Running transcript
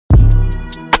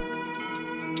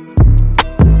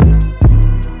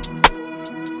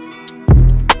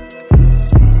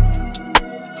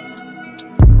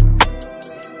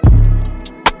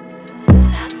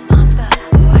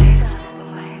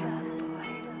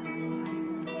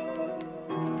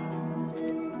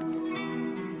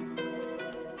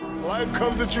Life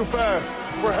comes at you fast,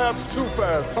 perhaps too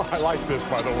fast. I like this,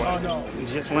 by the way. Oh, no.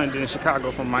 Just landed in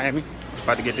Chicago from Miami.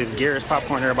 About to get this Garrett's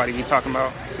popcorn everybody be talking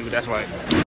about. See what that's like.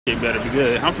 It better be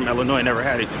good. I'm from Illinois, never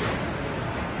had it.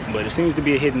 But it seems to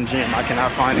be a hidden gem. I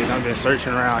cannot find it. I've been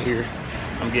searching around here.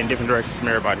 I'm getting different directions from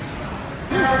everybody.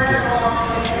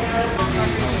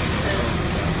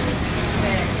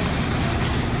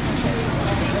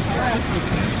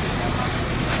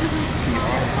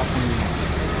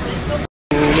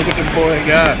 Look at the boy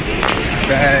got.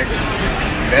 Bags,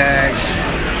 bags,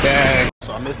 bags.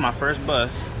 So I missed my first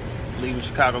bus leaving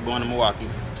Chicago going to Milwaukee.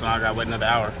 So now I gotta wait another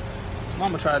hour. So I'm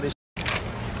gonna try this. I'm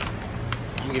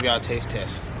gonna give y'all a taste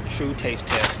test. True taste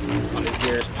test on this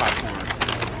Garrett's popcorn.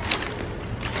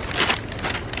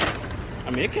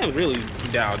 I mean, it comes really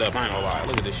dialed up, I ain't gonna lie.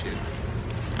 Look at this shit.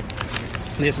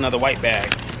 This is another white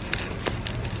bag.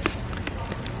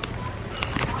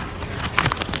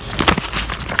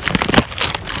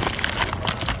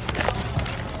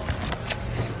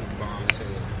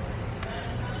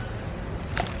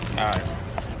 Alright.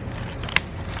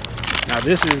 Now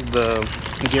this is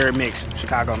the Garrett mix,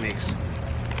 Chicago mix.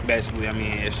 Basically, I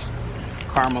mean, it's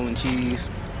caramel and cheese.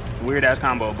 Weird ass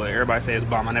combo, but everybody says it's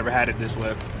bomb. I never had it this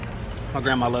way. My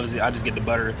grandma loves it. I just get the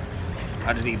butter.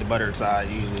 I just eat the buttered side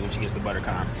usually when she gets the butter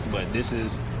kind. But this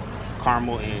is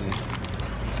caramel and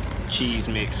cheese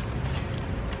mix.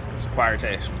 It's acquired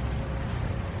taste.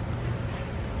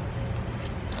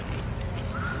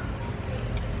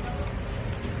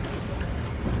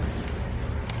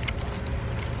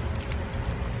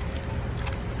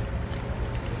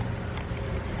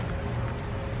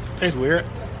 Tastes weird.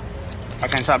 I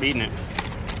can't stop eating it.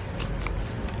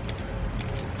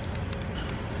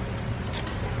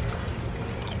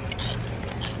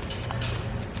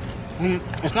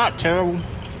 It's not terrible,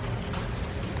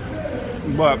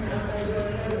 but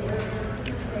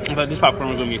I thought this popcorn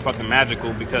was gonna be fucking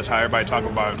magical because how everybody talk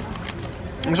about it.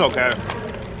 It's okay.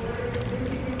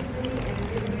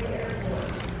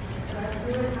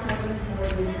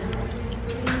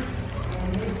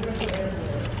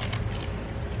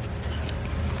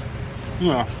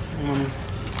 Yeah.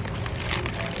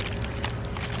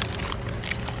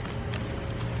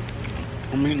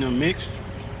 I'm eating them mixed.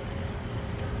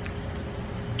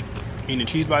 Eating the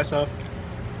cheese by itself.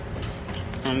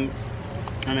 And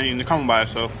then eating the caramel by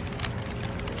itself.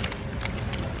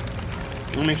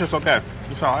 I mean, it's just okay.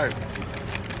 It's alright.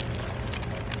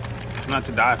 Not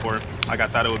to die for it, like I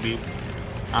thought it would be.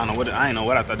 I didn't know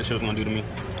what I thought this shit was gonna do to me.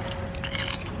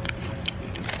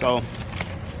 So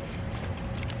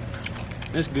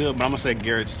it's good, but I'm gonna say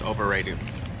Garrett's is overrated.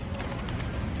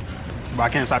 But I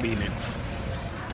can't stop eating it.